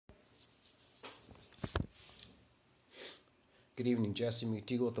Good evening, Jesse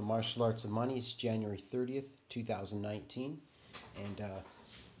McDougall with the Martial Arts of Money. It's January 30th, 2019, and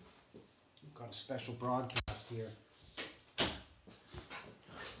we've got a special broadcast here.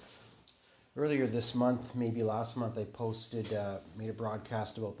 Earlier this month, maybe last month, I made a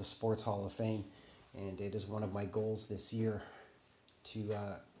broadcast about the Sports Hall of Fame, and it is one of my goals this year to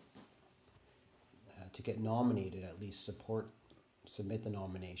get nominated, at least submit the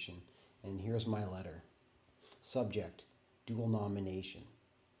nomination. And here's my letter. Subject: dual nomination.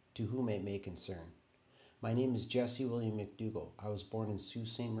 To whom it may concern. My name is Jesse William McDougall. I was born in Sault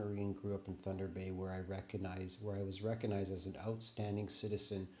Ste. Marie and grew up in Thunder Bay, where I was recognized as an outstanding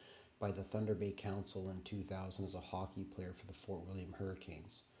citizen by the Thunder Bay Council in 2000 as a hockey player for the Fort William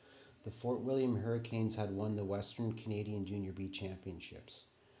Hurricanes. The Fort William Hurricanes had won the Western Canadian Junior B Championships.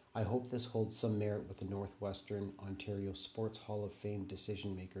 I hope this holds some merit with the Northwestern Ontario Sports Hall of Fame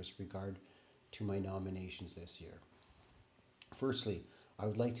decision makers regard to my nominations this year. Firstly, I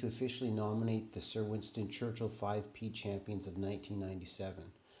would like to officially nominate the Sir Winston Churchill 5P champions of 1997.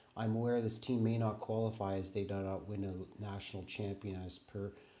 I'm aware this team may not qualify as they did not win a national champion as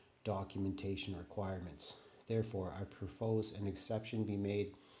per documentation requirements. Therefore, I propose an exception be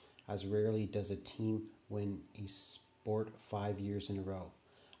made, as rarely does a team win a sport 5 years in a row.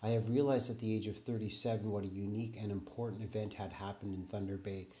 I have realized at the age of 37 what a unique and important event had happened in Thunder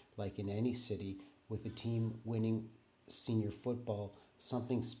Bay. Like in any city, with a team winning senior football,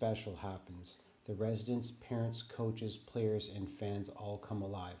 something special happens. The residents, parents, coaches, players, and fans all come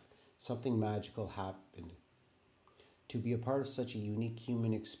alive. Something magical happened. To be a part of such a unique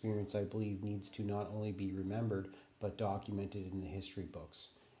human experience, I believe, needs to not only be remembered, but documented in the history books.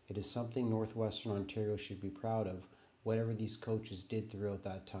 It is something Northwestern Ontario should be proud of. Whatever these coaches did throughout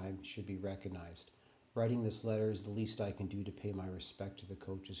that time should be recognized. Writing this letter is the least I can do to pay my respect to the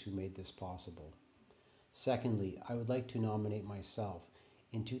coaches who made this possible. Secondly, I would like to nominate myself.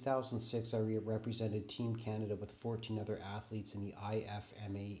 In 2006, I represented Team Canada with 14 other athletes in the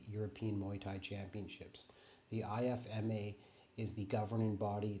IFMA European Muay Thai Championships. The IFMA is the governing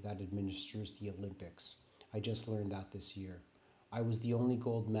body that administers the Olympics. I just learned that this year. I was the only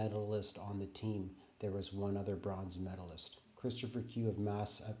gold medalist on the team. There was one other bronze medalist. Christopher Q of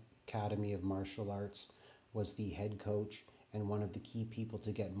Mass Academy of Martial Arts was the head coach and one of the key people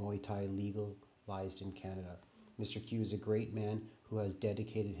to get Muay Thai legalized in Canada. Mr. Q is a great man who has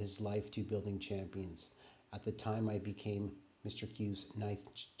dedicated his life to building champions. At the time, I became Mr. Q's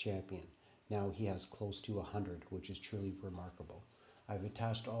 9th champion. Now he has close to 100, which is truly remarkable. I've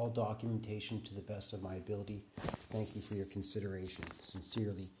attached all documentation to the best of my ability. Thank you for your consideration.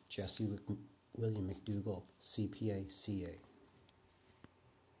 Sincerely, Jesse William McDougall, CPA, CA.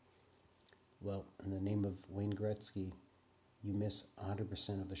 Well, in the name of Wayne Gretzky, you miss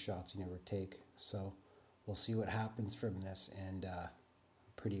 100% of the shots you never take. So we'll see what happens from this, and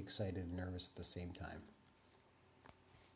pretty excited and nervous at the same time.